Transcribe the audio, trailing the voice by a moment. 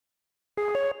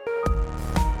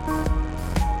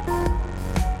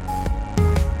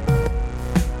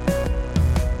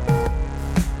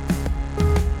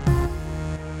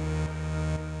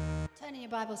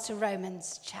Bibles to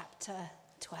Romans chapter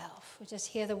 12. We'll just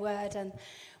hear the word and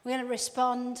we're going to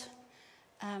respond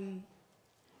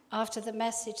after the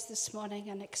message this morning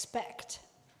and expect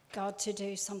God to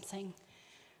do something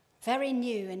very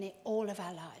new in all of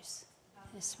our lives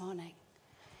this morning,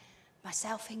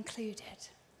 myself included.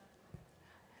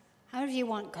 How many of you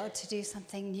want God to do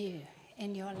something new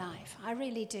in your life? I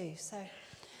really do. So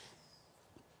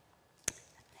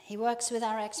He works with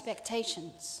our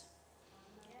expectations.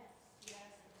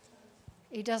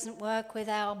 He doesn't work with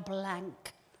our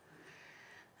blank.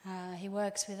 He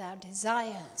works with our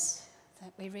desires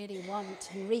that we really want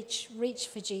and reach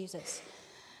for Jesus.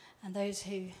 And those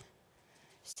who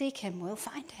seek him will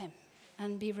find him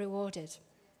and be rewarded.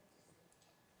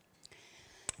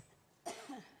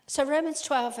 So Romans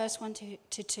 12, verse 1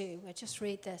 to 2, we'll just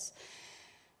read this.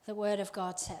 The word of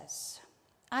God says,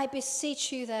 I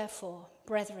beseech you, therefore,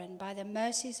 brethren, by the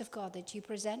mercies of God, that you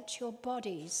present your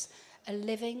bodies a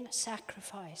living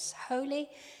sacrifice, holy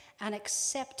and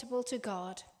acceptable to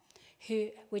God,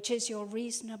 which is your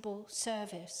reasonable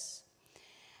service.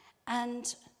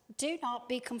 And do not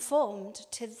be conformed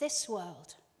to this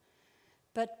world,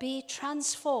 but be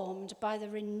transformed by the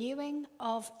renewing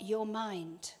of your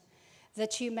mind,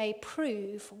 that you may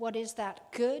prove what is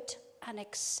that good and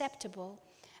acceptable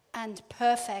and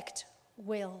perfect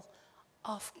will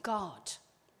of God.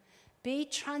 Be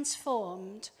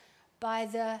transformed by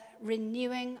the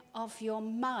renewing of your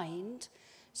mind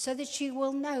so that you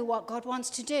will know what God wants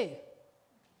to do.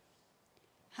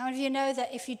 How many of you know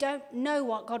that if you don't know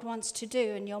what God wants to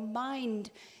do and your mind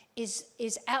is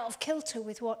out of kilter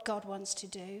with what God wants to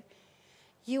do,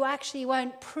 you actually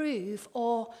won't prove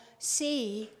or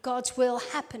see God's will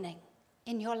happening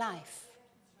in your life.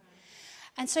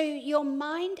 And so your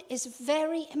mind is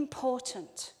very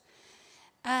important.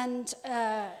 And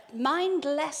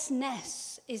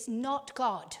mindlessness is not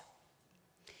God.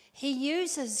 He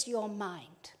uses your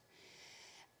mind.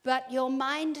 But your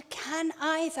mind can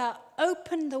either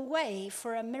open the way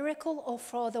for a miracle or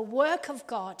for the work of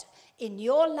God in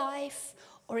your life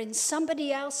or in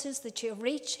somebody else's that you're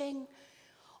reaching,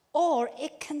 or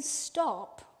it can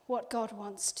stop what God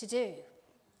wants to do.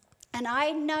 And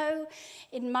I know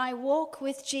in my walk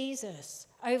with Jesus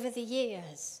over the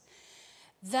years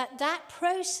that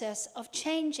process of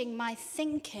changing my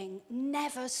thinking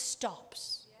never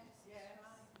stops.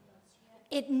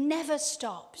 It never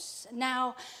stops.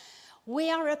 Now,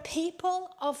 we are a people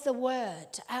of the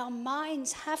word. Our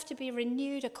minds have to be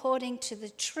renewed according to the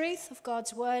truth of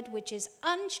God's word, which is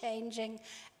unchanging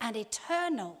and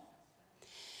eternal.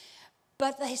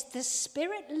 But the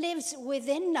Spirit lives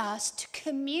within us to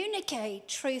communicate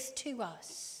truth to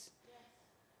us.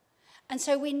 And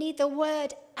so we need the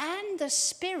word and the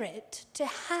Spirit to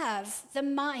have the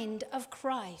mind of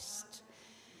Christ.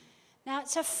 Now,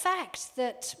 it's a fact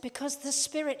that because the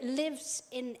Spirit lives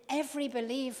in every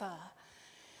believer,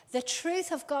 the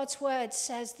truth of God's word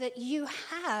says that you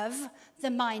have the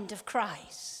mind of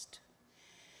Christ.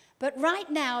 But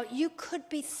right now, you could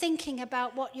be thinking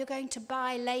about what you're going to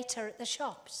buy later at the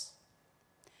shops.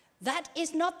 That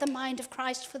is not the mind of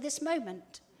Christ for this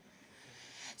moment.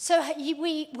 So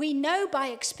we know by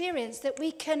experience that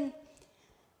we can,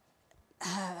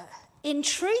 in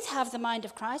truth, have the mind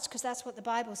of Christ, because that's what the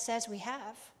Bible says we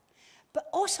have. But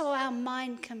also our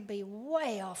mind can be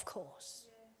way off course,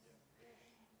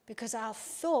 because our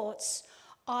thoughts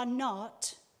are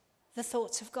not the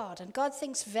thoughts of God. And God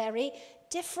thinks very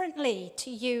differently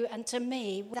to you and to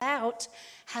me without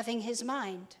having his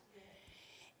mind.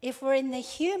 If we're in the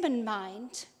human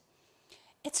mind,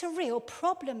 it's a real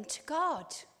problem to God.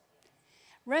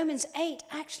 Romans 8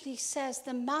 actually says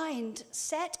the mind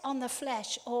set on the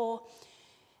flesh, or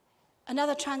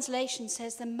another translation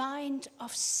says the mind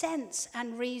of sense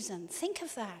and reason. Think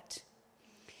of that.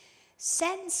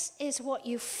 Sense is what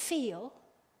you feel.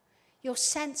 Your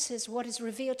senses, what is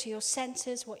revealed to your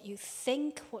senses, what you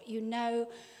think, what you know,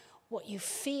 what you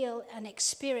feel and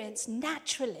experience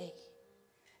naturally.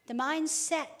 The mind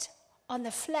set on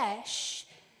the flesh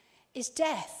is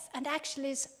death and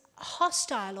actually is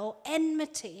hostile or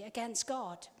enmity against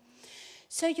God.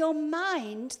 So your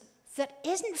mind that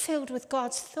isn't filled with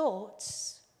God's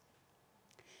thoughts,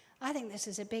 I think this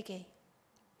is a biggie,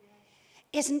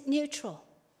 isn't neutral.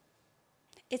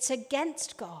 It's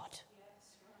against God.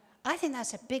 I think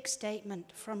that's a big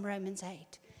statement from Romans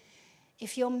 8.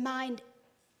 If your mind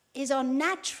is on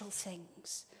natural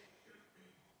things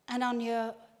and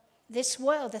on this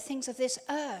world, the things of this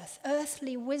earth,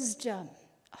 earthly wisdom.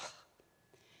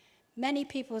 Many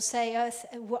people say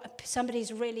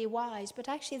somebody's really wise, but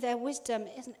actually their wisdom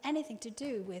isn't anything to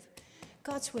do with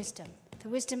God's wisdom, the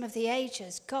wisdom of the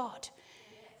ages, God.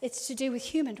 It's to do with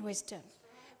human wisdom,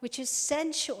 which is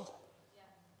sensual.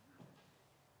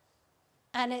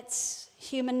 And it's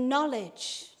human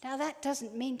knowledge. Now, that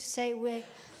doesn't mean to say we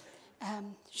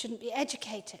shouldn't be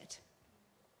educated.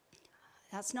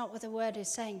 That's not what the word is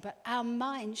saying, but our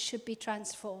mind should be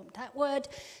transformed. That word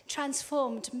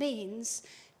transformed means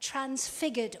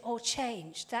transfigured or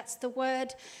changed. That's the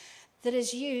word that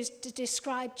is used to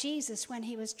describe Jesus when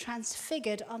he was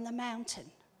transfigured on the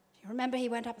mountain. You remember he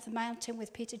went up the mountain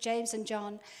with Peter, James, and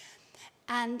John,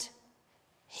 and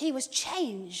he was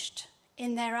changed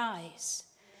in their eyes.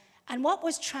 And what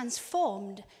was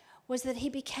transformed was that he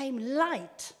became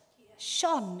light,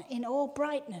 shone in all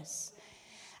brightness.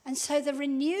 And so the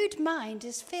renewed mind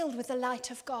is filled with the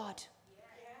light of God,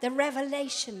 the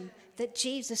revelation that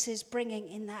Jesus is bringing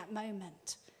in that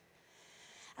moment.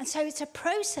 And so it's a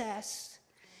process,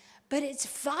 but it's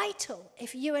vital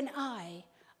if you and I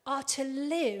are to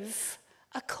live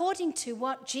according to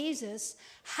what Jesus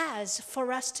has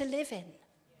for us to live in.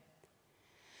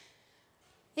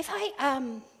 If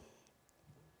I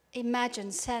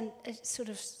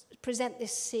present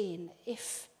this scene,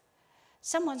 if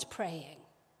someone's praying,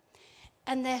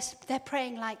 and they're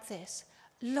praying like this: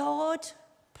 Lord,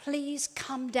 please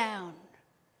come down.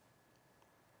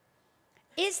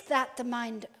 Is that the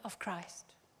mind of Christ?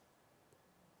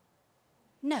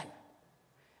 No.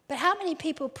 But how many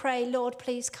people pray, Lord,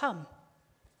 please come?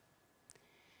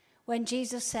 When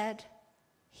Jesus said,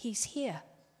 he's here.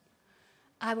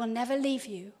 I will never leave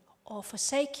you or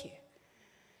forsake you.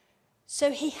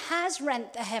 So he has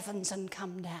rent the heavens and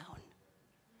come down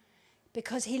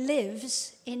because he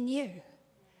lives in you.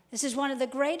 This is one of the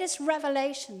greatest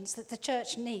revelations that the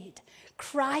church need.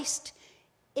 Christ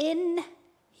in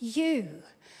you,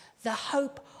 the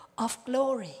hope of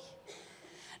glory.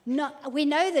 We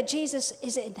know that Jesus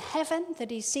is in heaven,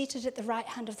 that he's seated at the right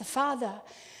hand of the Father.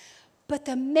 But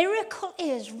the miracle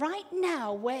is right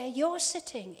now where you're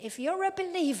sitting, if you're a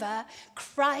believer,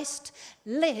 Christ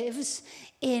lives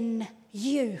in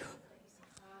you.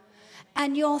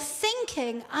 And your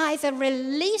thinking either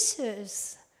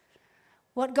releases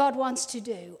what God wants to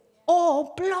do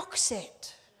or blocks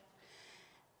it.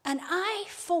 And I,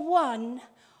 for one,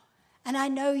 and I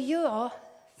know you're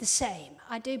the same,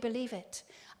 I do believe it,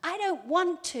 I don't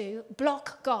want to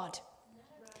block God.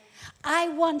 I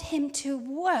want him to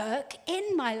work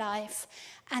in my life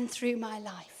and through my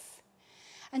life.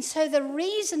 And so the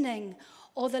reasoning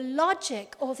or the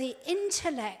logic or the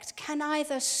intellect can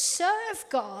either serve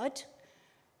God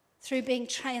through being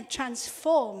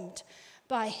transformed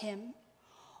by him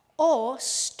or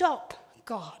stop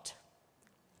God.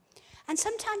 And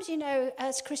sometimes,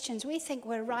 as Christians, we think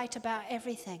we're right about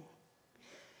everything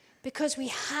because we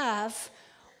have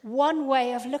one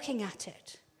way of looking at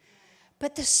it.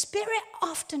 But the Spirit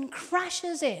often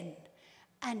crashes in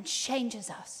and changes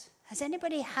us. Has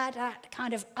anybody had that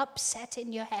kind of upset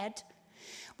in your head?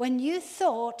 When you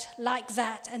thought like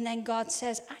that and then God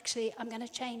says, actually, I'm going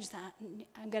to change that and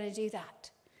I'm going to do that.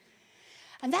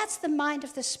 And that's the mind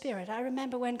of the Spirit. I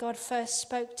remember when God first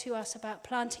spoke to us about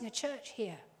planting a church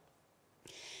here.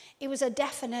 It was a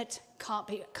definite, can't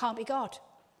be God.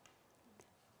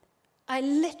 I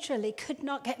literally could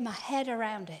not get my head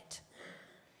around it.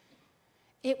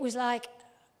 It was like,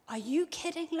 are you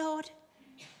kidding, Lord?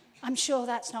 I'm sure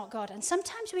that's not God. And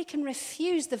sometimes we can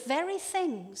refuse the very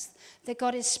things that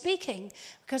God is speaking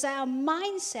because our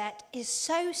mindset is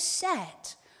so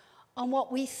set on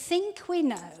what we think we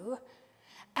know,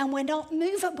 and we're not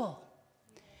movable.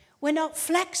 We're not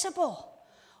flexible.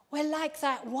 We're like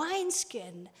that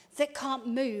wineskin that can't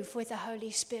move with the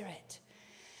Holy Spirit.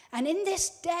 And in this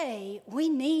day, we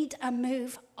need a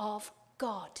move of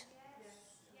God.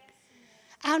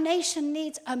 Our nation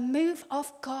needs a move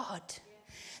of God.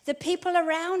 The people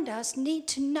around us need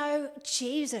to know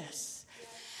Jesus.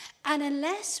 And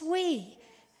unless we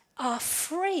are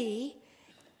free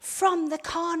from the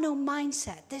carnal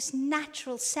mindset, this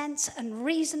natural sense and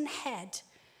reason head,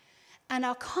 and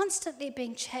are constantly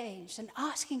being changed and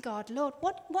asking God, Lord,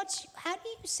 how do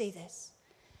you see this?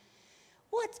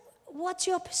 What's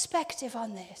your perspective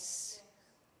on this?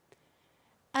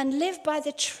 And live by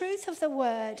the truth of the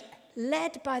word,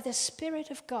 led by the Spirit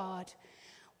of God,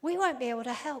 we won't be able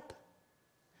to help,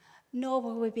 nor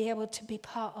will we be able to be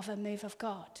part of a move of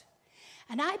God.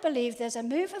 And I believe there's a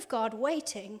move of God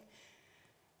waiting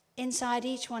inside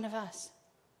each one of us.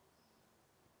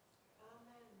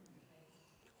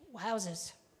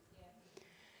 Wowzers.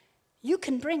 You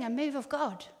can bring a move of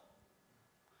God,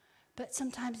 but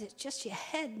sometimes it's just your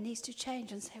head needs to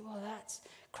change and say, well, that's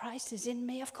Christ is in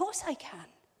me. Of course I can.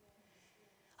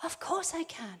 Of course I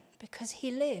can, because he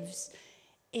lives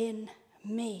in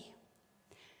me.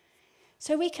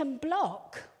 So we can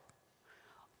block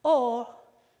or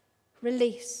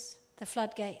release the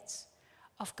floodgates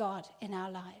of God in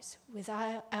our lives with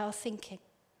our thinking.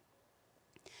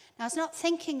 Now, it's not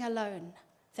thinking alone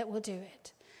that will do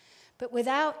it, but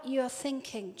without your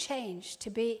thinking changed to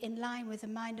be in line with the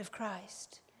mind of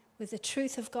Christ, with the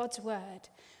truth of God's word,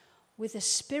 with the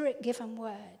Spirit-given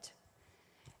word,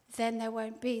 then there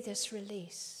won't be this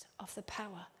release of the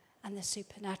power and the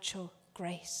supernatural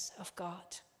grace of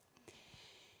God.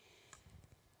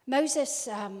 Moses,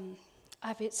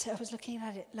 I was looking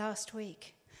at it last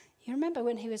week. You remember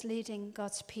when he was leading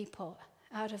God's people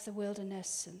out of the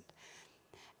wilderness, and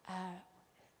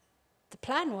the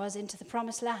plan was into the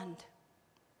promised land.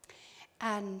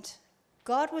 And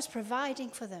God was providing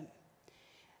for them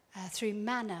through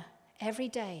manna every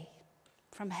day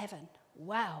from heaven.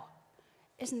 Wow.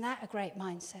 Isn't that a great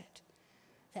mindset?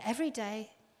 That every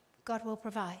day God will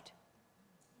provide.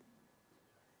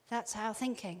 That's our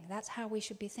thinking. That's how we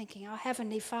should be thinking. Our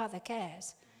Heavenly Father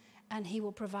cares, and he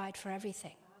will provide for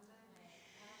everything.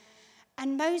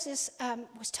 And Moses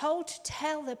was told to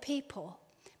tell the people,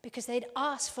 because they'd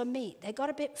asked for meat. They got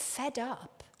a bit fed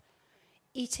up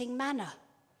eating manna.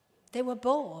 They were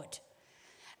bored.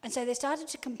 And so they started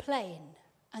to complain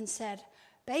and said,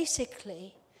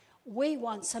 basically, we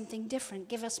want something different.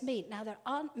 Give us meat. Now, there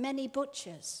aren't many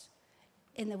butchers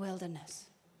in the wilderness.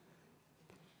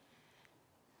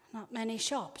 Not many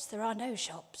shops. There are no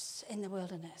shops in the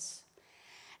wilderness.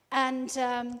 And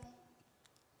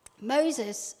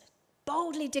Moses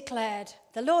boldly declared,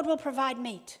 the Lord will provide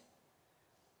meat.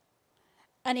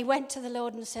 And he went to the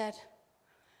Lord and said,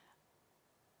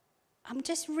 I'm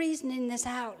just reasoning this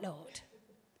out, Lord.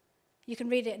 You can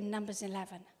read it in Numbers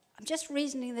 11. I'm just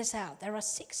reasoning this out. There are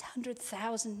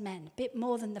 600,000 men, a bit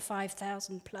more than the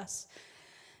 5,000 plus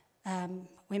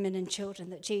women and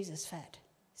children that Jesus fed.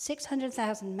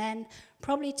 600,000 men,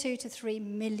 probably 2 to 3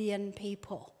 million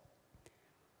people.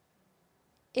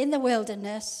 In the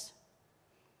wilderness,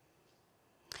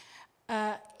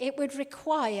 it would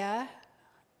require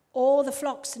all the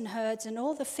flocks and herds and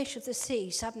all the fish of the sea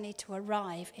suddenly to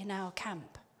arrive in our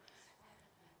camp.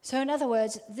 So in other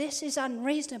words, this is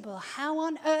unreasonable. How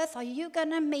on earth are you going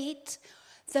to meet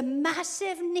the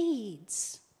massive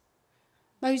needs?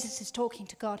 Moses is talking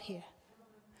to God here.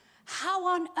 How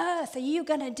on earth are you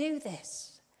going to do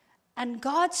this? And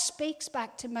God speaks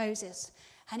back to Moses,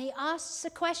 and he asks a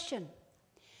question.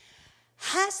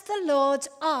 Has the Lord's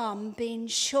arm been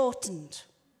shortened?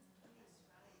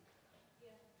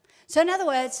 So in other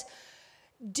words,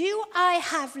 do I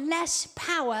have less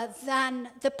power than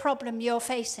the problem you're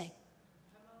facing?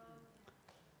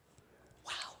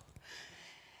 Wow.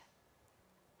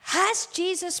 Has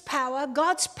Jesus' power,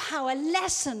 God's power,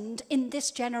 lessened in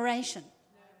this generation?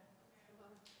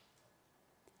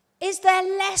 Is there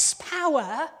less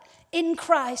power in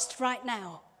Christ right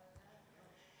now?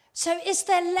 So is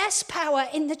there less power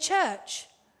in the church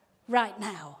right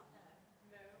now?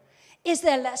 Is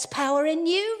there less power in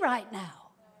you right now?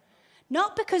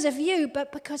 Not because of you,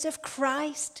 but because of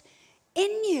Christ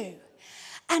in you.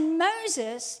 And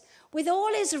Moses, with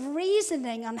all his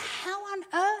reasoning on how on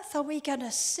earth are we going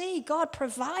to see God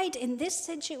provide in this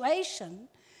situation,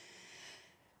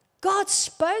 God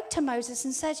spoke to Moses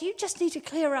and said, you just need to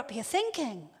clear up your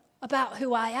thinking about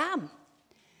who I am.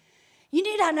 You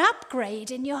need an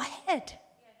upgrade in your head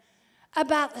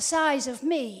about the size of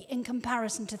me in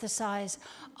comparison to the size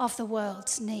of the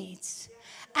world's needs.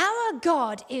 Our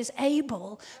God is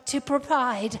able to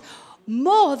provide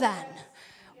more than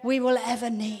we will ever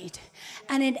need.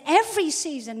 And in every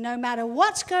season, no matter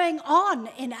what's going on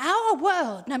in our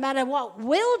world, no matter what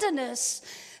wilderness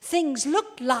things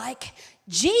look like,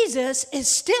 Jesus is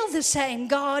still the same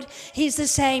God. He's the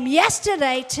same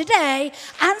yesterday, today,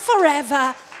 and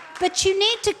forever. But you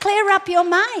need to clear up your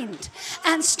mind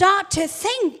and start to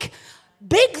think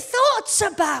big thoughts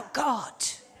about God.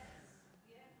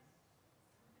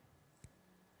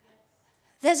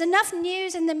 There's enough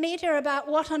news in the media about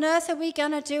what on earth are we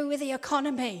going to do with the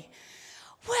economy.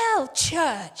 Well,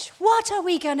 church, what are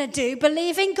we going to do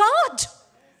believing God?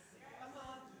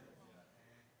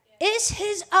 Is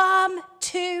his arm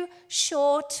too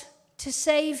short to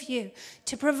save you,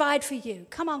 to provide for you?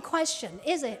 Come on, question,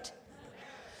 is it?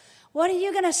 What are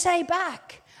you going to say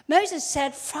back? Moses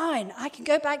said, fine, I can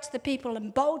go back to the people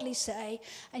and boldly say,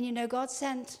 and you know, God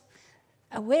sent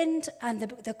a wind and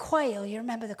the quail. You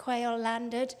remember the quail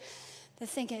landed? The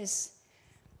thing is,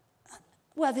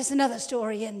 well, there's another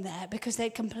story in there because they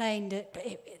complained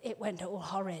it went all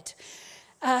horrid.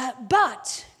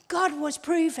 But God was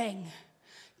proving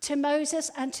to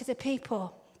Moses and to the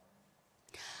people,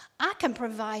 I can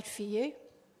provide for you.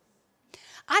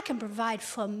 I can provide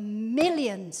for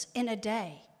millions in a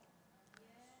day.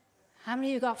 How many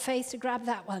of you got faith to grab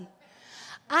that one?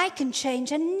 I can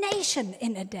change a nation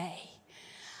in a day.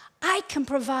 I can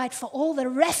provide for all the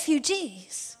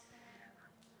refugees.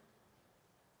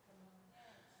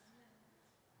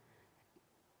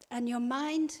 And your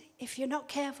mind, if you're not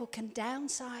careful, can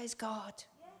downsize God.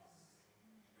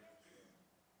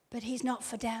 But he's not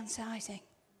for downsizing.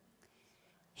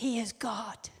 He is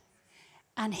God.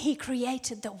 And he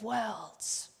created the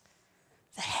worlds,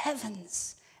 the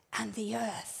heavens and the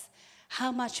earth.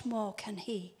 How much more can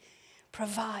he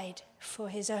provide for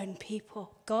his own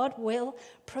people? God will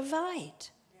provide.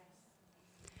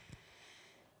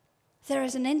 There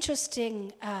is an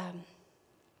interesting,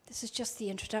 this is just the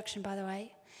introduction, by the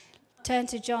way. Turn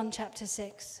to John chapter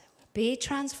 6. Be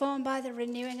transformed by the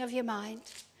renewing of your mind.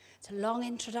 It's a long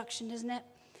introduction, isn't it?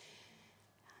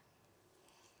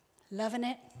 Loving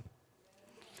it.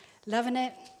 Loving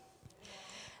it.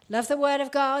 Love the Word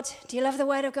of God. Do you love the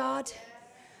Word of God?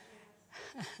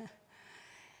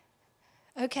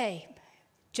 Okay,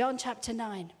 John chapter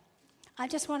 9. I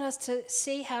just want us to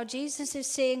see how Jesus is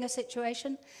seeing a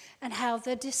situation and how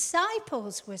the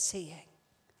disciples were seeing.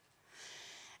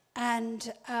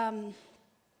 And,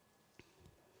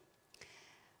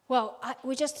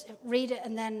 we just read it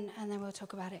and then we'll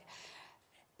talk about it.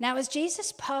 Now, as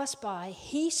Jesus passed by,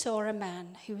 he saw a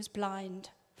man who was blind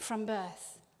from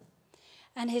birth.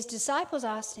 And his disciples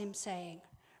asked him, saying,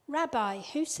 Rabbi,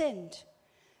 who sinned,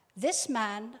 this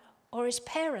man or his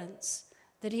parents,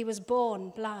 that he was born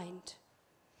blind?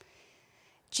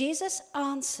 Jesus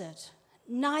answered,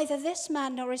 neither this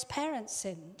man nor his parents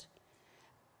sinned,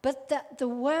 but that the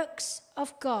works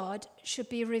of God should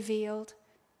be revealed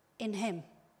in him.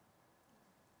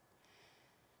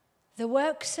 The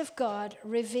works of God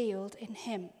revealed in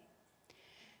him.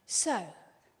 So,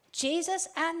 Jesus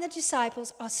and the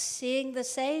disciples are seeing the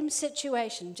same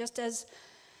situation, just as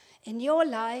in your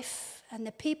life and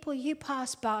the people you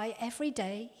pass by every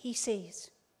day, he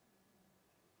sees.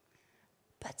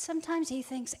 But sometimes he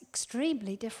thinks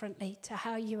extremely differently to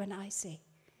how you and I see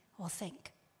or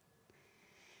think.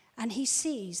 And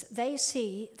they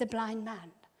see the blind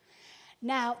man.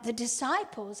 Now, the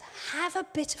disciples have a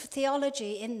bit of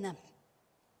theology in them.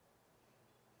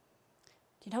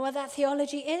 Do you know what that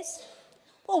theology is?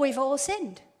 Well, we've all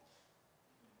sinned.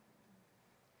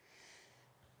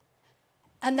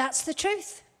 And that's the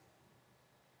truth.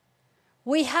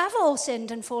 We have all sinned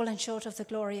and fallen short of the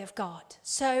glory of God.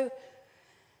 So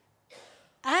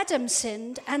Adam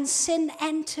sinned, and sin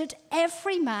entered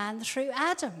every man through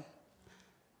Adam.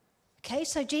 Okay,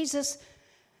 so Jesus,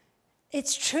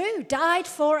 it's true, died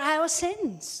for our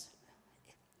sins.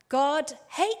 God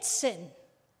hates sin.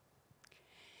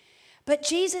 But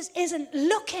Jesus isn't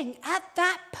looking at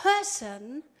that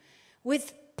person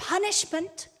with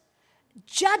punishment,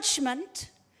 judgment,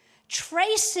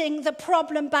 tracing the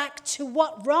problem back to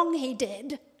what wrong he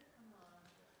did.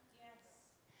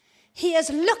 He is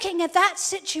looking at that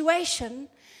situation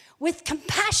with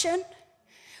compassion,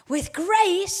 with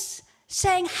grace,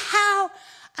 saying, how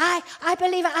I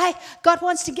believe God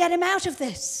wants to get him out of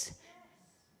this.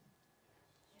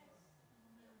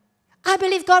 I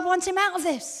believe God wants him out of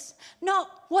this.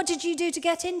 Not, what did you do to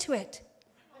get into it?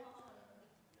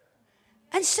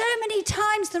 And so many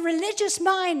times the religious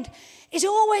mind is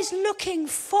always looking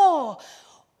for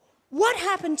what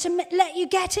happened to let you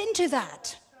get into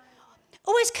that.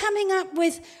 Always coming up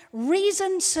with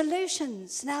reasoned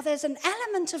solutions. Now, there's an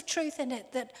element of truth in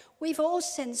it that we've all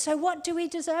sinned. So what do we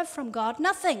deserve from God?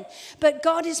 Nothing. But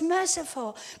God is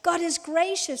merciful. God is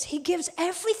gracious. He gives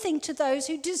everything to those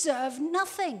who deserve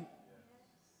nothing.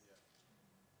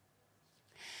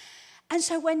 And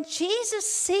so when Jesus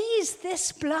sees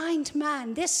this blind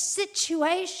man, this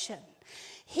situation,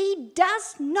 he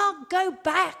does not go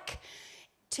back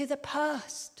to the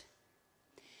past.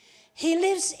 He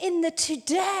lives in the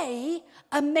today.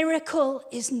 A miracle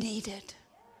is needed.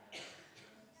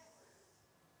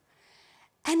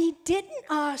 And he didn't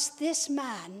ask this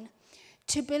man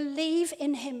to believe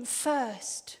in him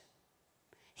first.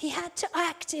 He had to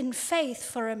act in faith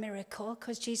for a miracle,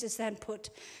 because Jesus then put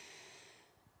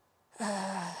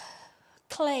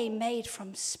clay made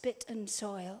from spit and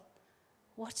soil,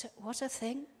 what a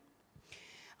thing,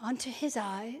 onto his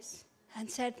eyes, and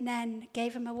then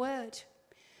gave him a word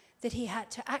that he had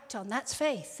to act on. That's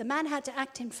faith. The man had to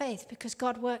act in faith because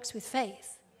God works with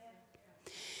faith.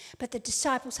 But the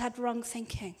disciples had wrong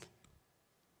thinking.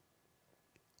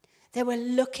 They were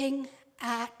looking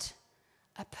at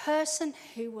a person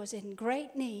who was in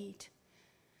great need,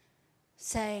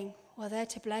 saying, well, they're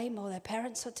to blame, or their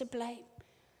parents are to blame.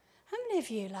 How many of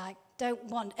you don't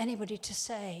want anybody to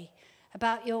say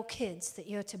about your kids that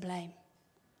you're to blame.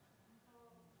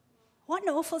 What an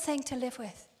awful thing to live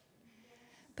with.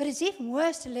 But it's even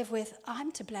worse to live with,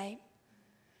 I'm to blame.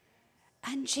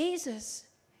 And Jesus,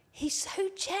 he's so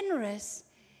generous.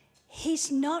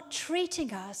 He's not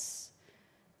treating us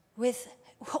with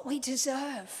what we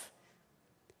deserve.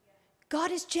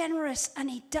 God is generous and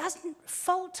he doesn't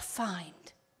fault find.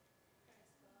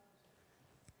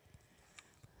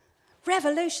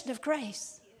 Revolution of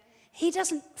grace. He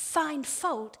doesn't find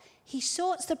fault. He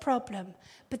sorts the problem.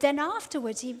 But then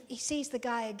afterwards, he sees the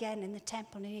guy again in the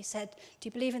temple and he said, do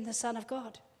you believe in the Son of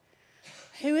God?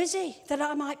 Who is he that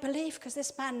I might believe? Because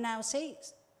this man now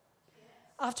sees.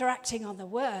 After acting on the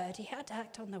word, he had to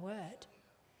act on the word.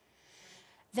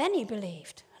 Then he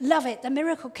believed. Love it. The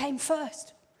miracle came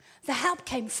first. The help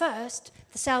came first.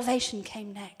 The salvation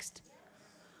came next.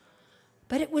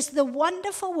 But it was the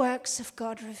wonderful works of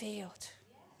God revealed.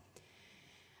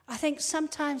 I think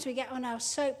sometimes we get on our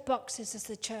soapboxes as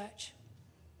the church.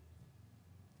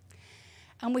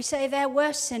 And we say they're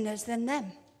worse sinners than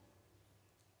them.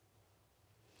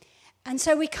 And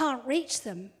so we can't reach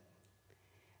them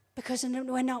because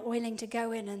we're not willing to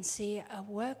go in and see a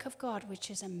work of God, which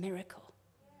is a miracle.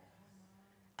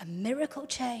 A miracle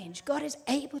change. God is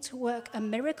able to work a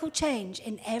miracle change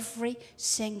in every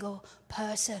single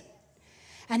person.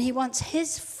 And he wants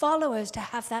his followers to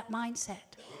have that mindset.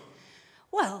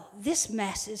 Well, this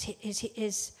mess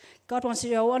is God wants to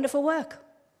do a wonderful work.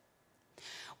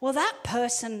 Well, that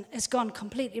person has gone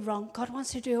completely wrong. God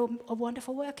wants to do a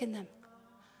wonderful work in them.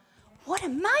 What a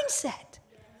mindset.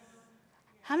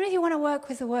 How many of you want to work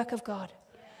with the work of God?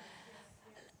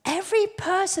 Every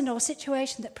person or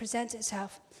situation that presents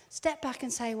itself, step back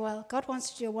and say, well, God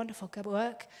wants to do a wonderful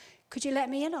work. Could you let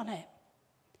me in on it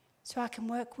so I can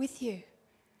work with you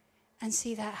and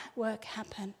see that work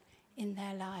happen in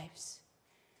their lives?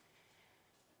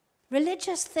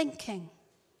 Religious thinking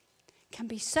can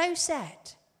be so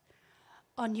set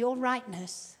on your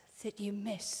rightness that you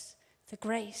miss the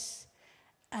grace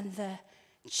and the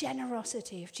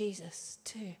generosity of Jesus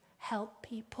to help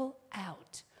people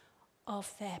out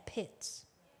of their pits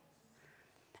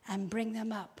and bring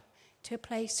them up to a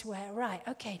place where, right,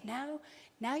 okay,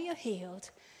 now you're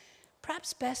healed.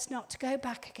 Perhaps best not to go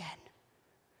back again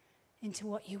into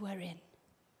what you were in.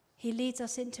 He leads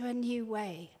us into a new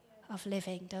way of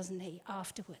living, doesn't he,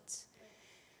 afterwards?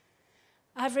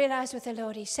 I've realized with the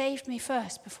Lord, he saved me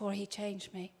first before he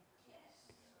changed me.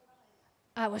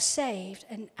 I was saved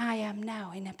and I am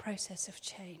now in a process of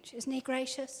change. Isn't he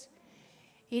gracious?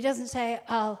 He doesn't say,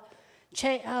 I'll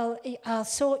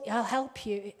help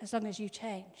you as long as you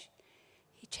change.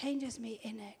 He changes me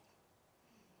in it.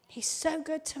 He's so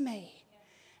good to me.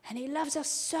 And he loves us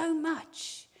so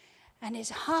much. And his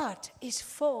heart is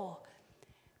for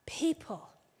people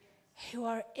who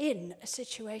are in a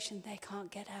situation they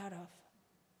can't get out of.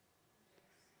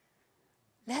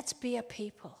 Let's be a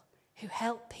people who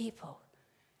help people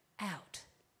out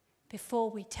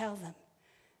before we tell them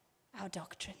our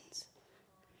doctrines.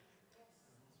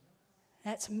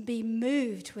 Let's be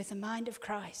moved with the mind of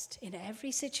Christ in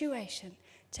every situation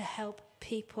to help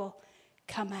people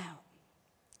come out.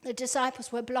 The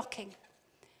disciples were blocking,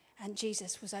 and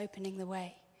Jesus was opening the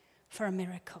way for a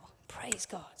miracle. Praise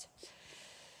God.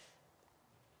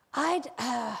 I'd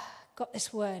got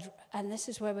this word, and this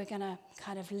is where we're going to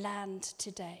kind of land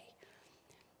today.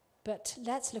 But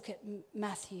let's look at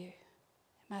Matthew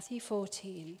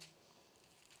 14.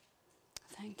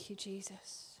 Thank you,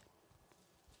 Jesus.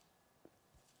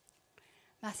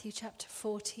 Matthew chapter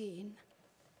 14.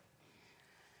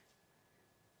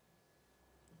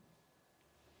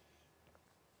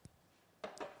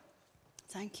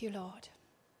 Thank you, Lord.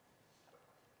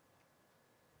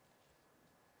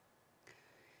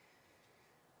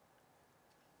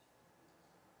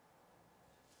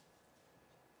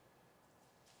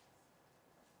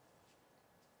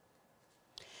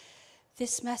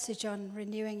 This message on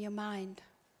renewing your mind,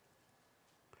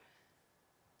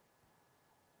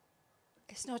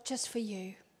 it's not just for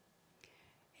you,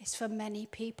 it's for many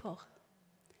people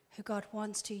who God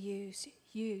wants to use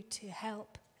you to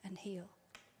help and heal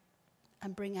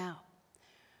and bring out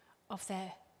of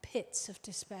their pits of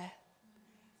despair.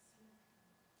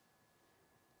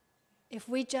 If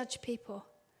we judge people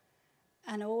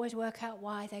and always work out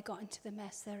why they got into the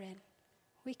mess they're in,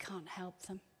 we can't help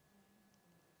them.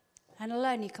 And it'll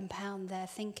only compound their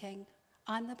thinking.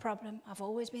 I'm the problem. I've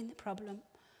always been the problem.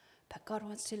 But God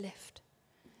wants to lift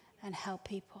and help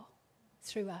people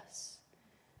through us.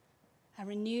 A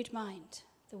renewed mind,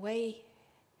 the way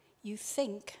you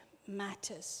think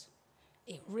matters.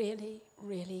 It really,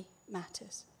 really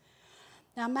matters.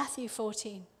 Now, Matthew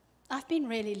 14. I've been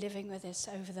really living with this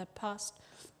over the past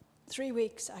 3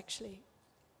 weeks, actually.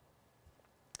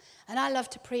 And I love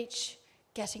to preach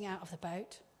getting out of the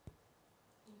boat.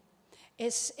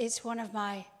 It's one of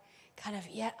my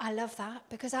I love that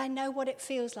because I know what it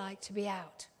feels like to be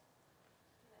out.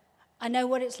 I know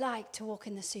what it's like to walk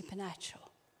in the supernatural.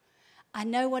 I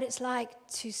know what it's like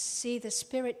to see the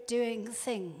Spirit doing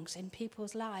things in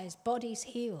people's lives, bodies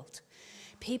healed,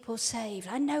 people saved.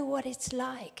 I know what it's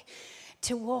like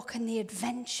to walk in the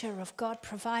adventure of God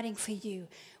providing for you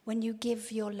when you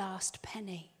give your last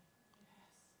penny.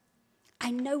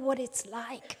 I know what it's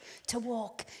like to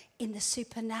walk in the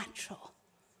supernatural.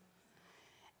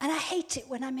 And I hate it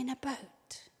when I'm in a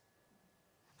boat.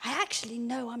 I actually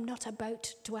know I'm not a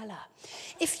boat dweller.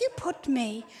 If you put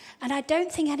me, and I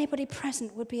don't think anybody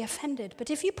present would be offended, but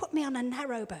if you put me on a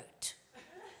narrow boat,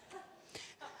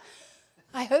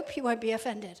 I hope you won't be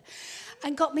offended,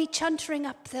 and got me chuntering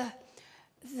up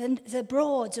the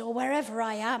Broads or wherever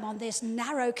I am on this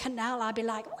narrow canal, I'd be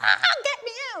like, get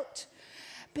me out.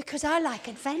 Because I like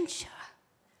adventure.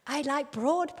 I like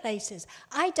broad places.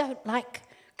 I don't like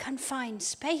confined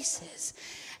spaces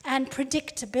and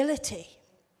predictability.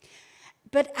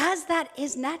 But as that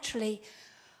is naturally,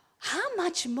 how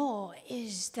much more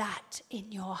is that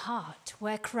in your heart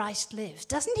where Christ lives?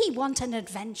 Doesn't he want an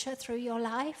adventure through your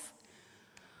life?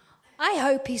 I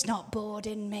hope he's not bored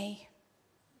in me.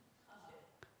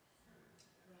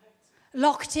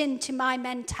 Locked into my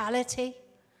mentality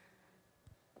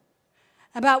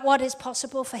about what is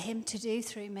possible for him to do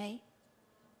through me.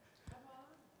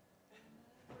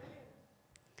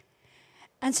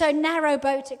 And so narrow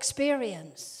boat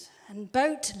experience and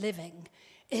boat living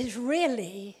is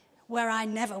really where I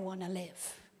never want to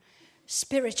live,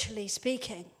 spiritually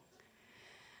speaking.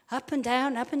 Up and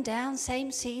down,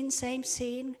 same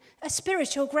scene. A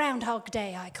spiritual Groundhog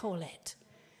Day, I call it.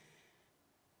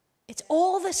 It's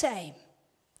all the same.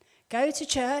 Go to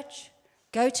church,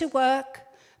 go to work,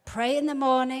 pray in the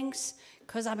mornings,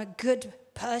 because I'm a good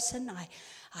person.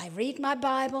 I read my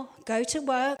Bible, go to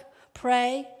work,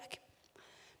 pray,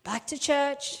 back to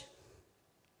church.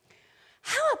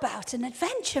 How about an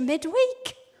adventure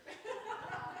midweek?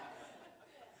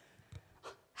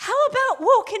 How about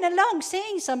walking along,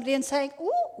 seeing somebody and saying,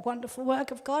 "Oh, wonderful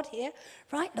work of God here.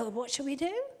 Right, Lord, what shall we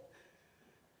do?"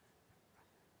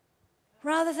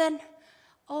 Rather than,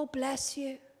 "Oh, bless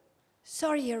you.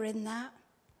 Sorry you're in that.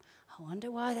 I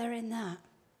wonder why they're in that."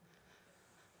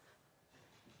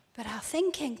 But our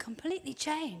thinking completely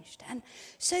changed. And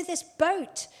so this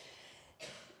boat,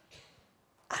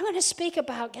 I want to speak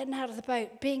about getting out of the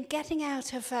boat, getting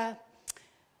out of a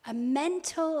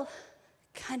mental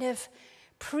kind of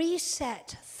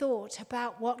preset thought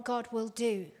about what God will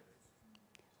do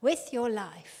with your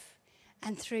life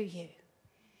and through you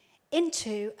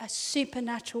into a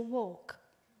supernatural walk.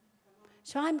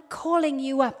 So I'm calling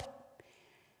you up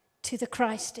to the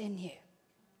Christ in you.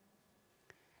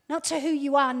 Not to who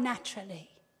you are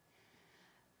naturally.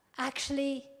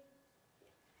 Actually,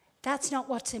 that's not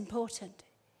what's important.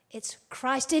 It's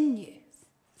Christ in you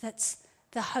that's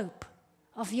the hope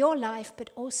of your life,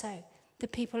 but also the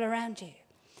people around you.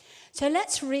 So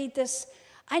let's read this.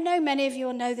 I know many of you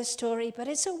will know this story, but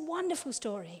it's a wonderful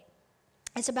story.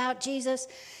 It's about Jesus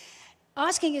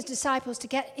asking his disciples to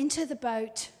get into the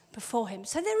boat before him.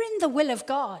 So they're in the will of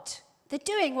God. They're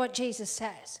doing what Jesus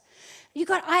says.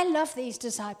 I love these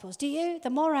disciples. Do you? The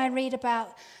more I read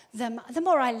about them, the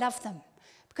more I love them.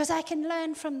 Because I can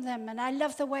learn from them, and I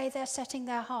love the way they're setting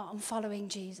their heart on following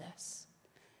Jesus.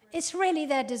 It's really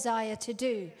their desire to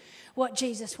do what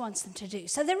Jesus wants them to do.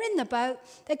 So they're in the boat.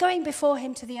 They're going before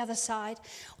him to the other side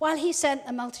while he sent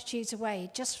the multitudes away,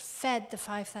 just fed the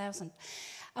 5,000.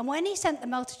 And when he sent the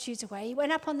multitudes away, he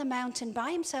went up on the mountain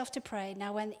by himself to pray.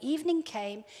 Now, when evening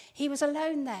came, he was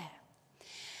alone there.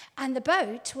 And the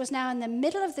boat was now in the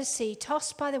middle of the sea,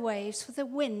 tossed by the waves, for the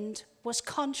wind was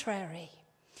contrary.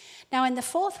 Now, in the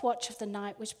fourth watch of the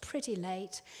night, was pretty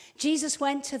late, Jesus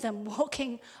went to them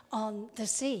walking on the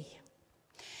sea.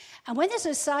 And when the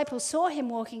disciples saw him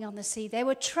walking on the sea, they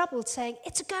were troubled, saying,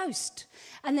 "It's a ghost."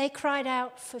 And they cried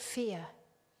out for fear.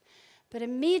 But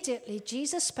immediately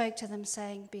Jesus spoke to them,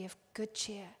 saying, "Be of good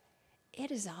cheer.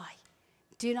 It is I.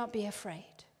 Do not be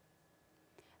afraid."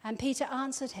 And Peter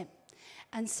answered him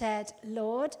and said,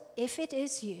 "Lord, if it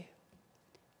is you,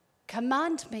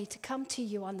 command me to come to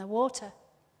you on the water."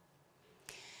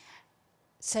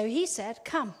 So he said,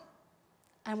 "Come."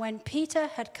 And when Peter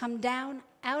had come down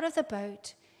out of the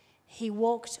boat, he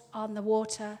walked on the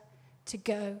water to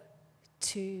go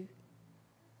to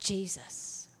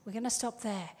Jesus. We're going to stop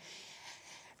there.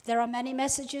 There are many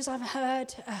messages I've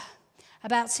heard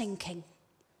about sinking.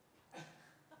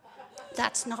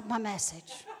 That's not my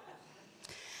message.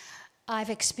 I've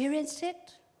experienced it,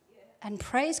 and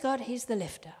praise God, he's the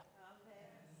lifter.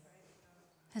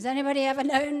 Has anybody ever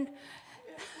known,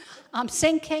 I'm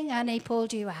sinking and he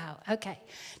pulled you out? Okay,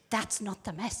 that's not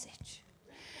the message.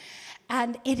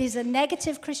 And it is a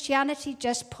negative Christianity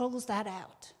just pulls that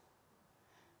out.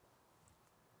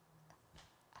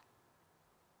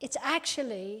 It's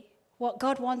actually what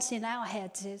God wants in our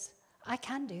heads is, I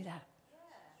can do that.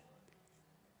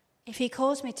 If he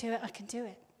calls me to it, I can do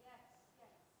it.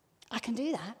 I can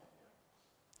do that.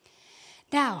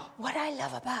 Now, what I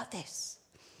love about this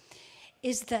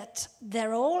is that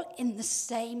they're all in the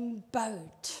same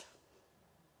boat.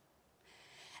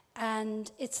 And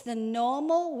it's the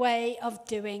normal way of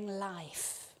doing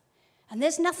life. And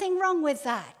there's nothing wrong with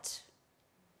that.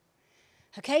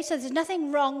 Okay, so there's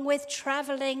nothing wrong with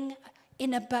traveling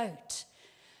in a boat.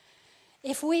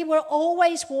 If we were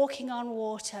always walking on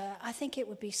water, I think it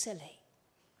would be silly.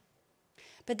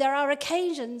 But there are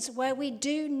occasions where we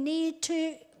do need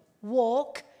to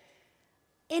walk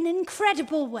in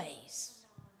incredible ways.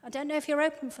 I don't know if you're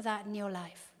open for that in your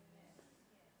life.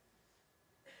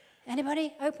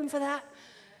 Anybody open for that?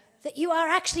 That you are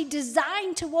actually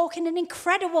designed to walk in an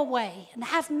incredible way and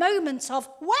have moments of,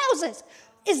 wowzers,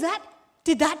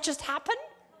 did that just happen?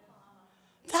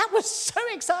 That was so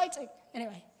exciting.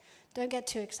 Anyway, don't get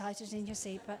too excited in your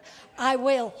seat, but I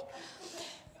will.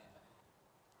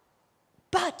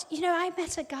 But, I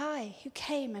met a guy who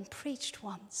came and preached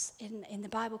once in the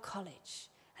Bible college.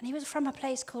 And he was from a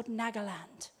place called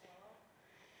Nagaland.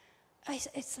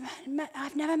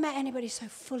 I've never met anybody so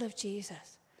full of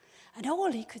Jesus. And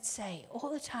all he could say all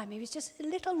the time, he was just a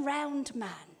little round man.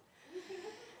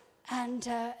 And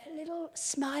a little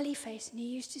smiley face. And he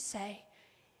used to say,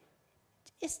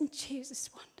 isn't Jesus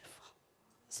wonderful?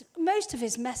 So most of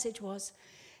his message was,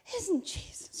 isn't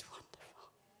Jesus wonderful?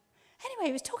 Anyway,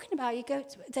 he was talking about,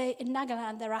 in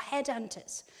Nagaland, there are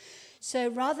headhunters. So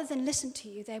rather than listen to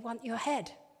you, they want your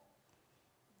head.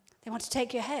 They want to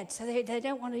take your head, so they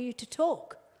don't want you to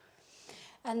talk.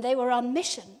 And they were on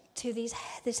mission to this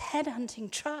headhunting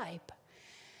tribe.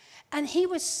 And he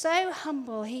was so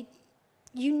humble.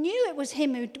 You knew it was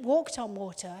him who walked on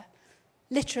water,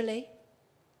 literally.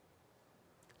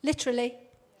 Literally.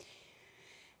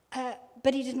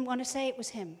 But he didn't want to say it was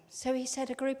him. So he said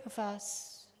a group of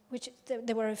us, which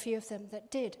there were a few of them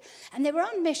that did. And they were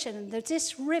on mission, and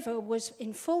this river was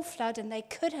in full flood, and they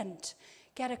couldn't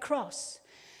get across.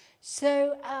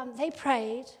 So they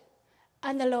prayed,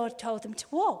 and the Lord told them to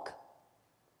walk.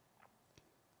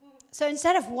 So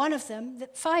instead of one of them,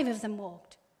 5 of them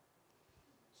walked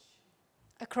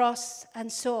across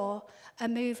and saw a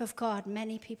move of God,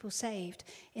 many people saved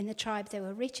in the tribe they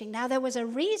were reaching. Now, there was a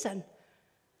reason,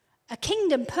 a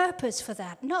kingdom purpose for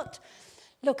that. Not,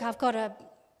 look, I've got a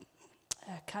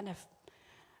kind of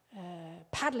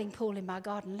paddling pool in my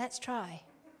garden, let's try.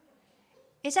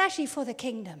 It's actually for the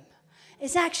kingdom.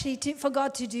 It's actually for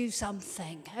God to do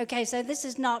something. Okay, so this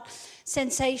is not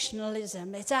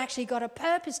sensationalism. It's actually got a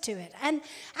purpose to it. And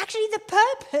actually the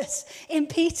purpose in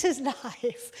Peter's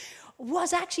life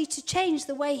was actually to change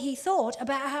the way he thought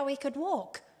about how he could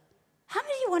walk. How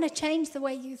many of you want to change the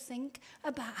way you think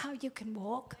about how you can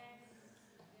walk?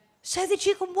 So that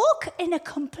you can walk in a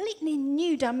completely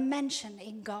new dimension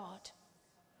in God.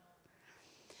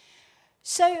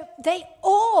 So they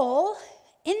all,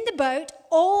 in the boat,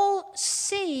 all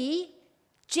see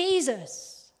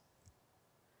Jesus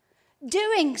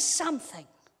doing something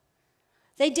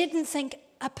they didn't think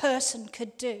a person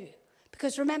could do.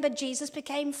 Because remember, Jesus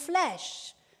became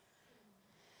flesh.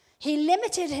 He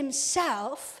limited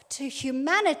himself to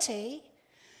humanity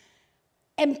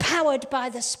empowered by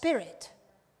the Spirit.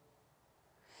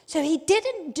 So he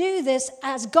didn't do this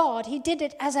as God. He did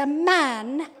it as a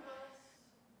man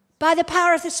by the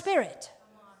power of the Spirit.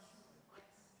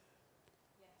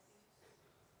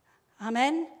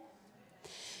 Amen.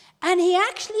 And he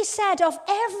actually said, of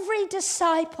every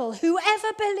disciple, whoever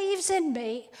believes in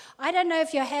me, I don't know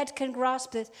if your head can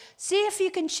grasp this. See if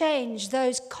you can change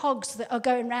those cogs that are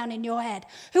going around in your head.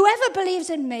 Whoever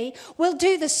believes in me will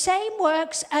do the same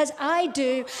works as I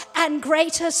do and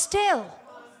greater still.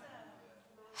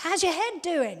 How's your head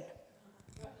doing?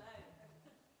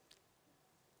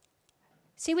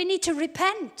 See, we need to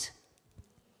repent.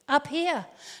 Up here,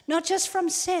 not just from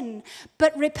sin,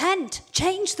 but repent,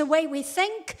 change the way we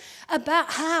think about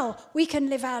how we can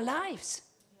live our lives.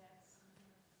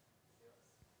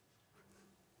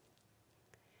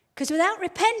 Because without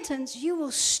repentance, you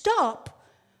will stop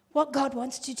what God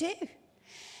wants to do.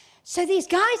 So these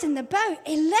guys in the boat,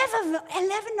 11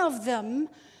 of them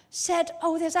said,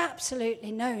 oh, there's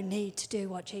absolutely no need to do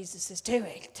what Jesus is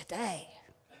doing today.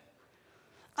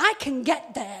 I can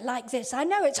get there like this. I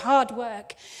know it's hard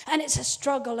work and it's a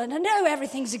struggle and I know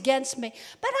everything's against me,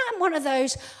 but I'm one of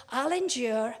those, I'll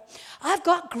endure. I've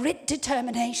got grit,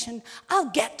 determination. I'll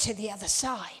get to the other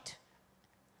side.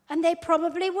 And they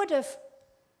probably would have.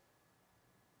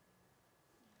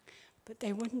 But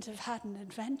they wouldn't have had an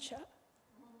adventure.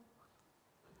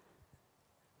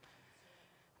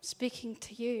 Speaking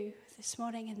to you this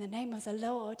morning in the name of the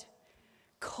Lord,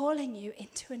 calling you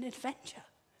into an adventure.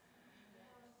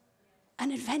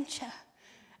 An adventure,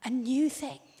 a new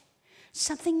thing,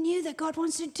 something new that God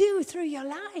wants to do through your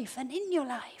life and in your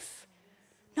life.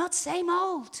 Not same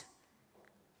old,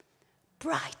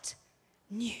 bright,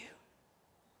 new.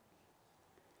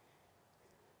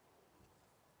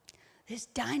 This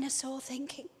dinosaur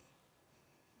thinking.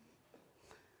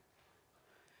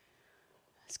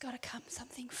 There's got to come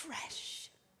something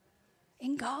fresh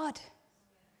in God.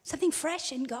 Something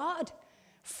fresh in God.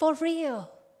 For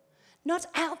real. Not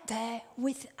out there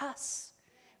with us,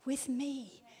 with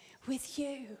me, with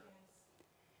you.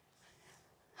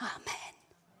 Amen.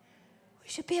 We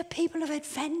should be a people of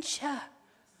adventure.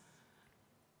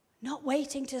 Not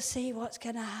waiting to see what's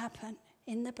going to happen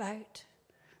in the boat.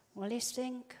 Will he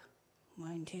sink?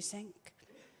 Won't he sink?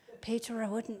 Peter, I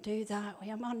wouldn't do that.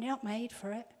 I'm not made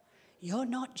for it. You're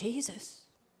not Jesus.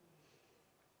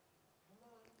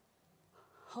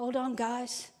 Hold on,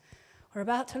 guys. We're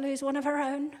about to lose one of our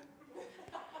own.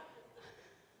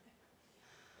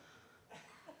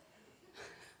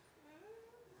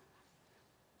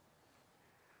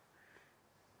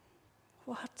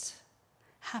 What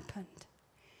happened?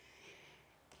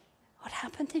 What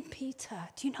happened in Peter?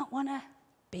 Do you not want to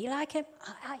be like him?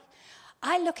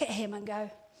 I look at him and go,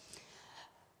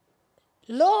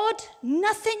 Lord,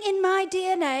 nothing in my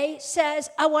DNA says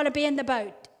I want to be in the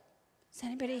boat. Is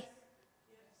anybody?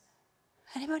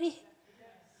 Anybody?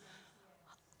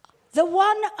 The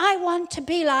one I want to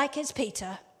be like is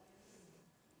Peter.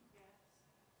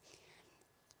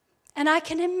 And I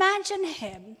can imagine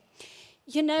him,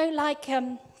 you know, like,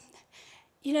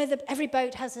 every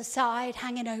boat has a side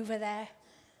hanging over there.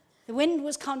 The wind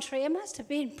was contrary. It must have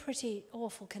been pretty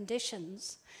awful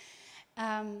conditions.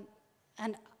 And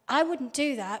I wouldn't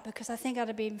do that because I think I'd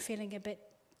have been feeling a bit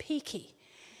peaky,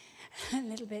 a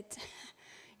little bit,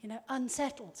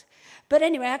 unsettled. But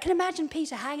anyway, I can imagine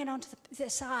Peter hanging onto the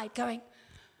side going,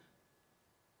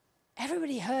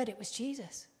 everybody heard it was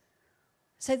Jesus.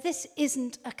 So this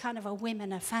isn't a kind of a whim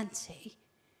and a fancy.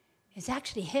 It's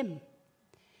actually him.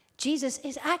 Jesus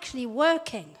is actually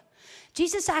working.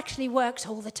 Jesus actually works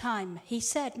all the time. He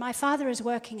said, my Father is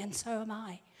working and so am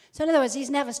I. So in other words, he's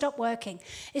never stopped working.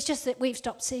 It's just that we've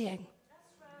stopped seeing.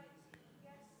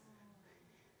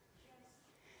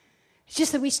 It's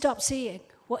just that we stopped seeing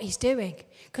what he's doing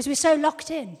because we're so locked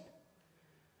in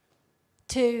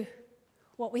to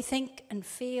what we think and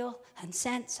feel and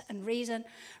sense and reason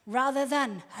rather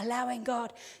than allowing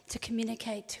God to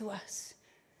communicate to us.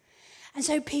 And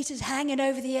so Peter's hanging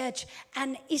over the edge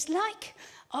and he's like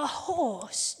a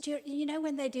horse. You know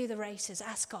when they do the races,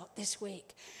 Ascot this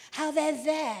week, how they're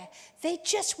there. They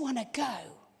just want to go.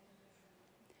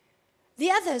 The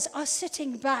others are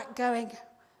sitting back going,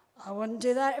 I wouldn't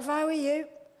do that if I were you.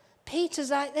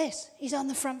 Peter's like this. He's on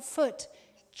the front foot.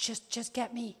 Just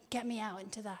get me out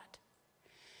into that.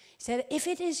 He said, if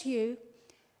it is you,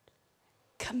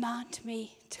 command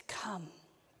me to come.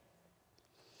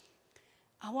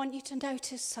 I want you to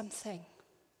notice something.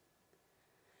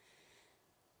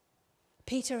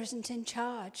 Peter isn't in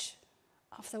charge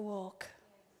of the walk.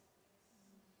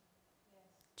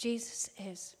 Jesus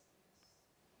is.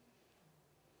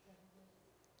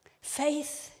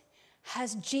 Faith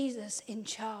has Jesus in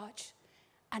charge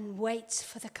and waits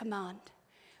for the command,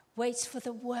 waits for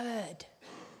the word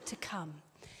to come.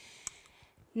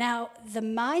 Now, the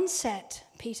mindset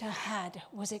Peter had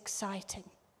was exciting.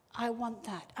 I want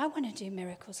that. I want to do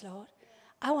miracles, Lord.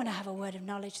 I want to have a word of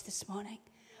knowledge this morning.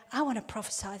 I want to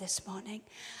prophesy this morning.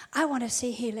 I want to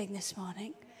see healing this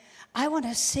morning. I want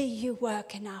to see you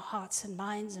work in our hearts and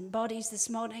minds and bodies this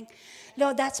morning.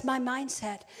 Lord, that's my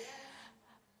mindset.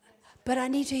 But I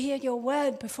need to hear your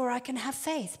word before I can have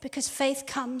faith, because faith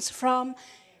comes from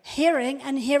hearing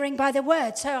and hearing by the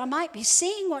word. So I might be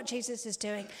seeing what Jesus is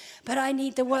doing, but I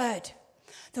need the word.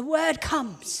 The word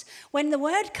comes. When the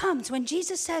word comes, when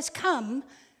Jesus says come,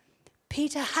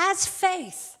 Peter has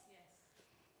faith.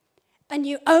 And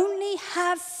you only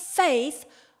have faith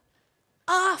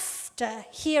after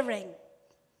hearing.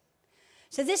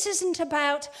 So this isn't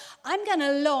about, I'm going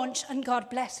to launch and God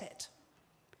bless it.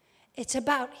 It's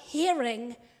about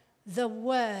hearing the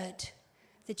word.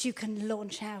 that you can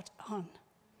launch out on.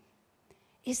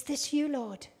 Is this you,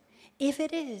 Lord? If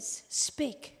it is,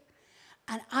 speak,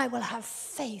 and I will have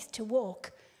faith to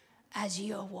walk as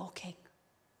you're walking.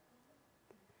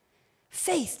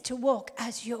 Faith to walk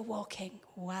as you're walking.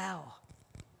 Wow.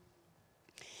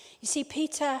 You see,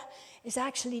 Peter is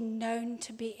actually known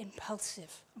to be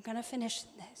impulsive. I'm going to finish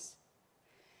this.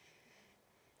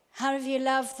 How many of you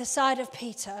love the side of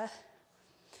Peter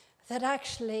that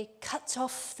actually cuts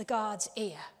off the guard's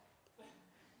ear?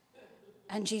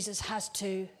 And Jesus has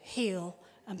to heal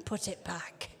and put it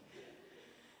back.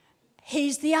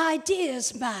 He's the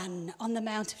ideas man on the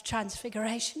Mount of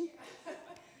Transfiguration.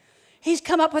 He's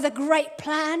come up with a great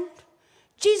plan.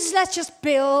 Jesus, let's just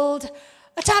build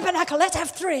a tabernacle. Let's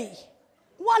have 3.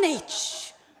 1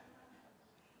 each.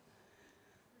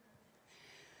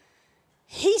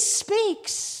 He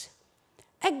speaks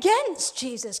against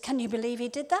Jesus. Can you believe he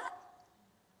did that?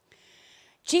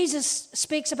 Jesus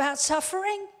speaks about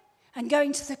suffering and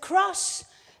going to the cross.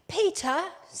 Peter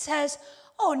says,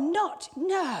 oh,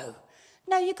 no,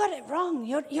 you got it wrong.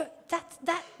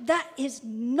 That is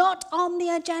not on the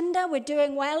agenda. We're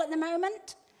doing well at the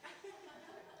moment.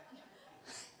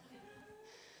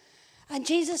 And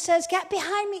Jesus says, get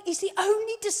behind me. He's the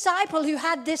only disciple who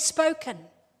had this spoken.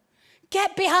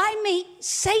 Get behind me,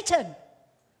 Satan.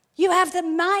 You have the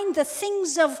mind, the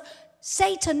things of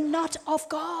Satan, not of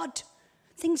God.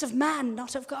 Things of man,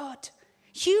 not of God.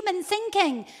 Human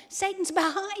thinking, Satan's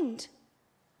behind.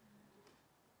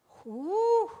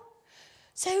 Ooh.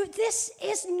 So this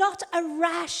is not a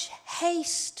rash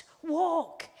haste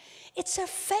walk. It's a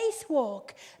faith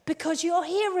walk because you're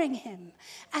hearing him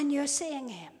and you're seeing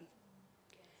him.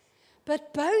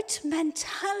 But boat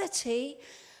mentality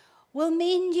will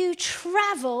mean you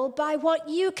travel by what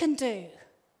you can do.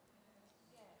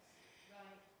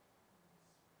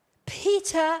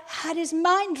 Peter had his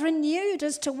mind renewed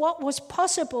as to what was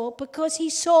possible because he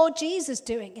saw Jesus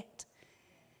doing it.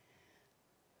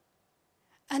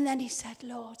 And then he said,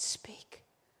 Lord, speak.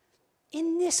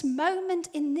 In this moment,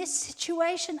 in this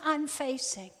situation I'm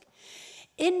facing,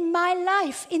 in my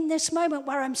life, in this moment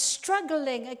where I'm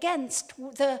struggling against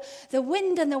the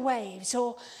wind and the waves,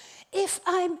 or if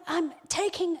I'm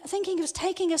thinking of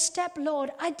taking a step,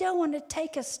 Lord, I don't want to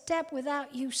take a step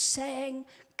without you saying,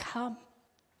 come.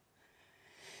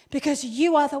 Because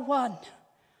you are the one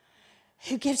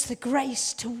who gives the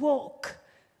grace to walk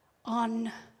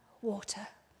on water.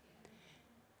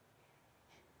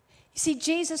 You see,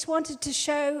 Jesus wanted to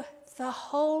show the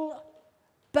whole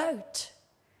boat.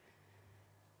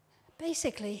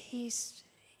 Basically, he's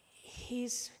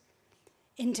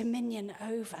in dominion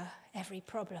over every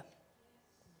problem.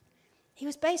 He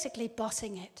was basically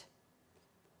bossing it.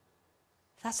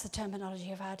 That's the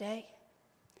terminology of our day.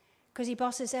 Because he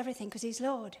bosses everything, because he's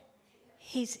Lord.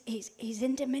 He's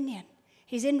in dominion.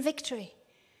 He's in victory.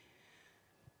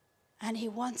 And he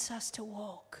wants us to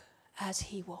walk as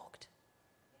he walked.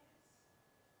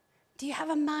 Do you have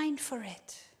a mind for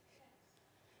it?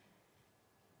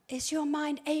 Is your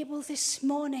mind able this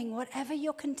morning, whatever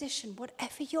your condition,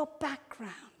 whatever your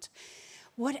background,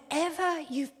 whatever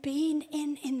you've been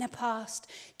in the past,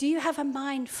 do you have a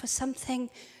mind for something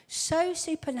so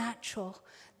supernatural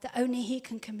that only he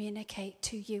can communicate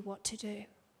to you what to do?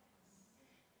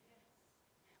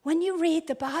 When you read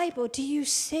the Bible, do you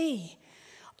see,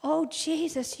 oh,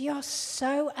 Jesus, you're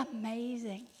so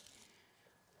amazing.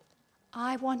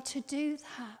 I want to do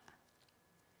that.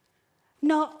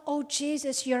 Not, oh,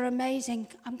 Jesus, you're amazing.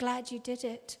 I'm glad you did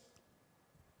it.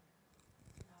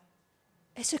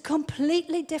 It's a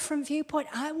completely different viewpoint.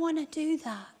 I want to do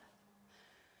that.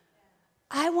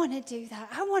 I want to do that.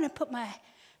 I want to put my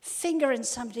finger in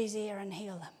somebody's ear and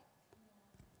heal them.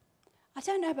 I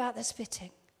don't know about the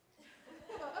spitting.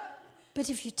 But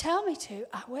if you tell me to,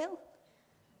 I will.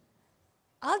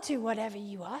 I'll do whatever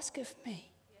you ask of me.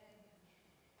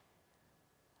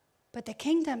 But the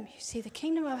kingdom, you see, the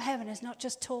kingdom of heaven is not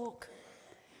just talk.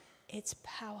 It's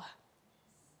power.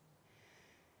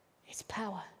 It's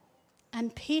power.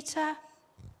 And Peter,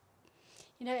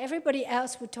 you know, everybody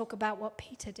else would talk about what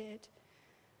Peter did.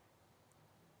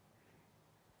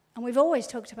 And we've always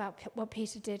talked about what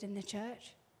Peter did in the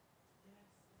church.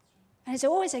 And it's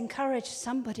always encouraged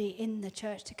somebody in the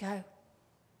church to go,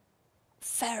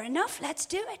 fair enough, let's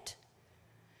do it.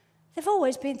 They've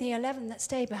always been the 11 that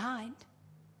stay behind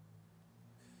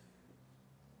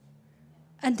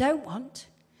and don't want.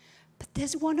 But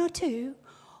there's 1 or 2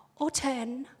 or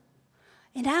 10.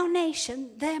 In our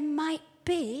nation, there might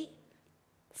be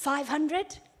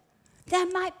 500. There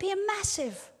might be a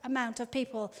massive amount of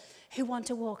people who want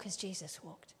to walk as Jesus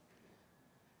walked.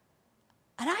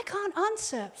 And I can't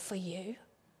answer for you.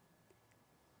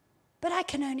 But I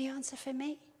can only answer for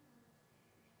me.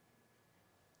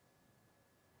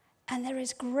 And there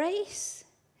is grace.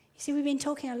 You see, we've been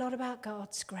talking a lot about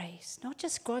God's grace. Not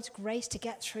just God's grace to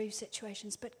get through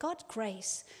situations, but God's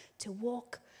grace to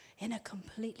walk in a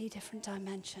completely different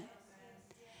dimension.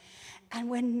 And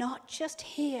we're not just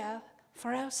here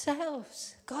for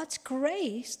ourselves. God's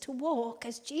grace to walk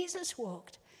as Jesus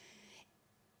walked,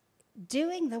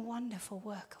 doing the wonderful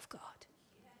work of God.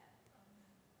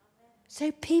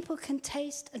 So people can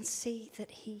taste and see that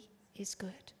he is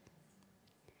good.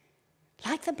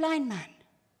 Like the blind man,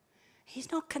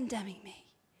 he's not condemning me.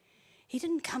 He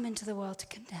didn't come into the world to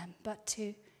condemn, but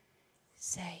to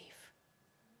save.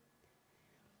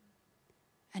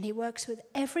 And he works with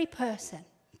every person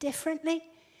differently.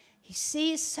 He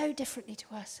sees so differently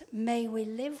to us. May we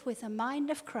live with the mind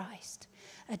of Christ,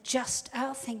 adjust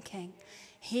our thinking,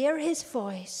 hear his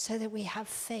voice so that we have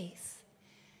faith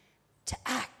to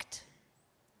act.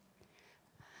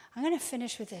 I'm going to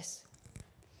finish with this.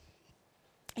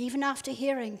 Even after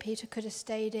hearing, Peter could have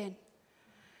stayed in.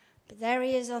 But there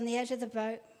he is on the edge of the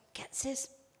boat, gets his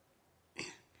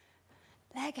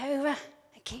leg over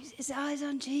and keeps his eyes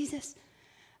on Jesus.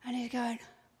 And he's going,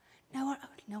 no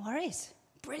worries,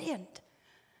 brilliant.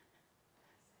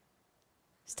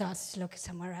 Starts to look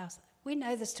somewhere else. We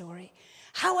know the story.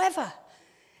 However,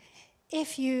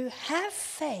 if you have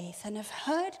faith and have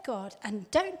heard God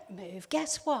and don't move,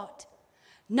 guess what?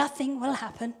 Nothing will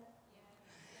happen.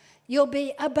 You'll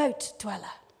be a boat dweller.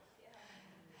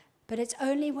 But it's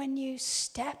only when you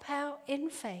step out in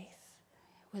faith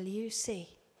will you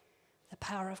see the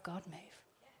power of God move.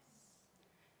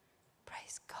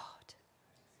 Praise God.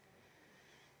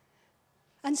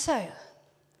 And so,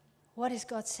 what is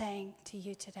God saying to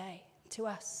you today, to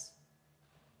us?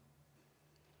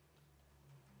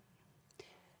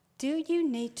 Do you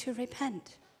need to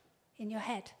repent in your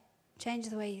head? Change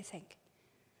the way you think.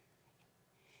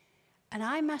 And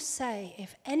I must say,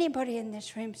 if anybody in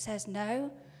this room says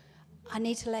no, I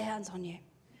need to lay hands on you.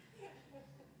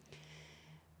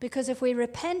 Because if we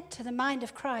repent to the mind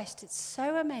of Christ, it's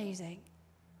so amazing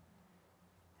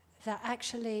that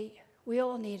actually we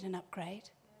all need an upgrade,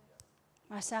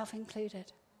 myself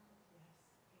included.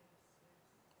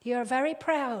 You're very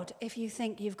proud if you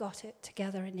think you've got it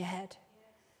together in your head.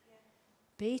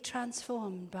 Be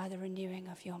transformed by the renewing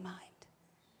of your mind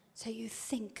so you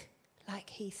think like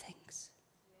he thinks.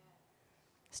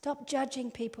 Stop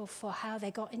judging people for how they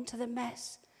got into the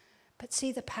mess, but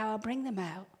see the power, bring them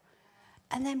out,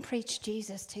 and then preach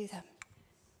Jesus to them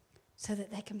so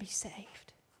that they can be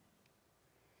saved.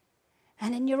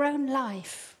 And in your own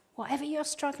life, whatever you're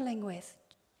struggling with,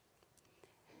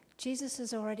 Jesus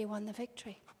has already won the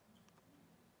victory.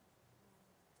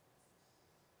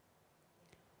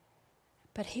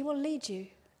 But he will lead you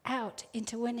out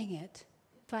into winning it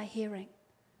by hearing.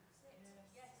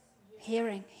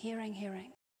 Hearing.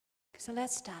 So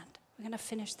let's stand. We're going to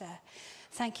finish there.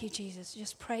 Thank you, Jesus.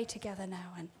 Just pray together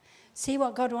now and see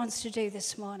what God wants to do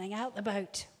this morning. Out the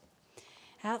boat.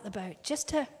 Just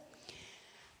to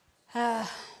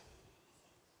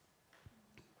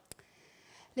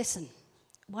listen.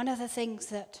 One of the things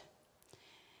that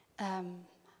I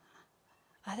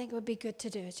think would be good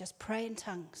to do is just pray in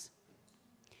tongues.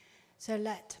 So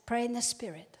pray in the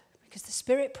Spirit, because the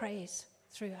Spirit prays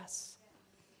through us.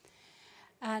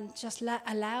 And just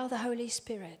allow the Holy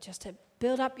Spirit just to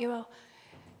build up your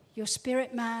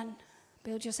spirit man,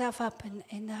 build yourself up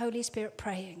in the Holy Spirit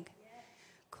praying.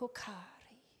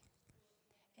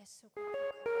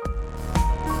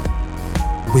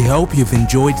 We hope you've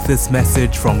enjoyed this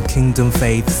message from Kingdom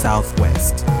Faith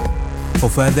Southwest. For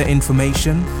further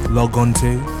information, log on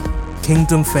to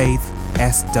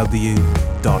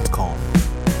kingdomfaithsw.com.